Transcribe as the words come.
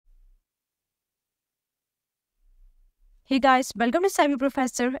Hey guys, welcome to Savvy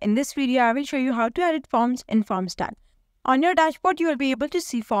Professor. In this video, I will show you how to edit forms in Formstack. On your dashboard, you will be able to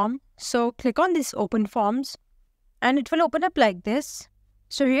see form. So click on this open forms and it will open up like this.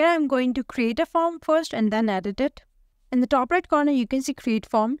 So here I'm going to create a form first and then edit it. In the top right corner, you can see create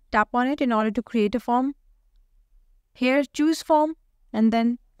form. Tap on it in order to create a form. Here choose form and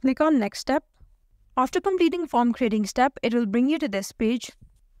then click on next step. After completing form creating step, it will bring you to this page.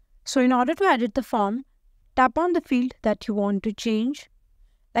 So in order to edit the form, tap on the field that you want to change.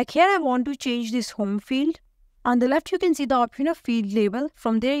 Like here I want to change this home field. On the left you can see the option of field label.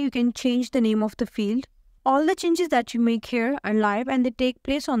 From there you can change the name of the field. All the changes that you make here are live and they take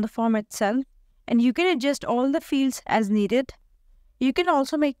place on the form itself. And you can adjust all the fields as needed. You can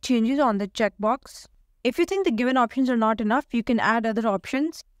also make changes on the checkbox. If you think the given options are not enough, you can add other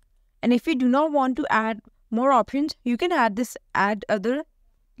options. And if you do not want to add more options, you can add this add other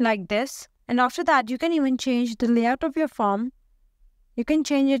like this. And after that, you can even change the layout of your form. You can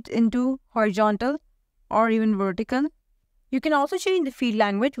change it into horizontal or even vertical. You can also change the field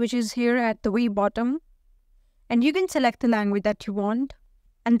language, which is here at the way bottom. And you can select the language that you want.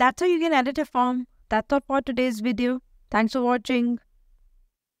 And that's how you can edit a form. That's all for today's video. Thanks for watching.